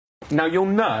Now, you'll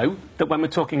know that when we're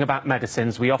talking about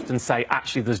medicines, we often say,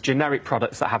 actually, there's generic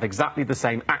products that have exactly the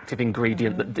same active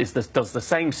ingredient that does the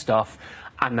same stuff,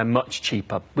 and they're much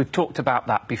cheaper. We've talked about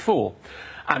that before.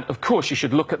 And, of course, you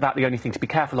should look at that. The only thing to be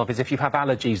careful of is if you have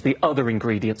allergies, the other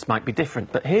ingredients might be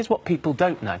different. But here's what people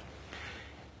don't know.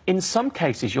 In some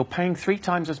cases, you're paying 3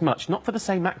 times as much, not for the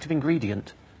same active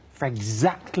ingredient, for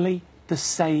exactly the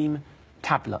same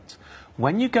tablet.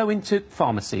 When you go into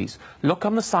pharmacies, look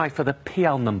on the side for the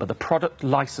PL number, the product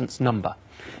licence number.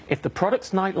 If the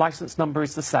product's licence number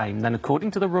is the same, then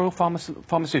according to the Royal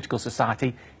Pharmaceutical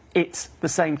Society, it's the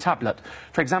same tablet.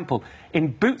 For example,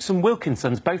 in Boots and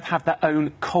Wilkinson's, both have their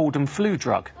own cold and flu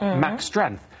drug, Max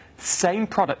Strength. Same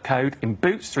product code, in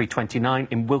Boots £3.29,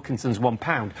 in Wilkinson's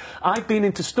 £1. I've been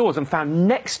into stores and found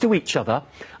next to each other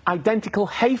identical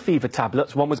hay fever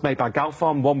tablets. One was made by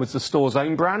Galpharm, one was the store's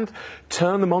own brand.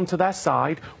 Turn them onto their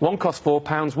side. One cost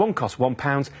 £4, one cost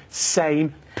 £1.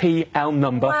 Same PL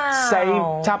number,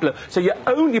 same tablet. So you're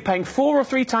only paying 4 or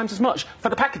 3 times as much for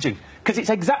the packaging, because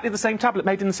it's exactly the same tablet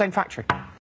made in the same factory.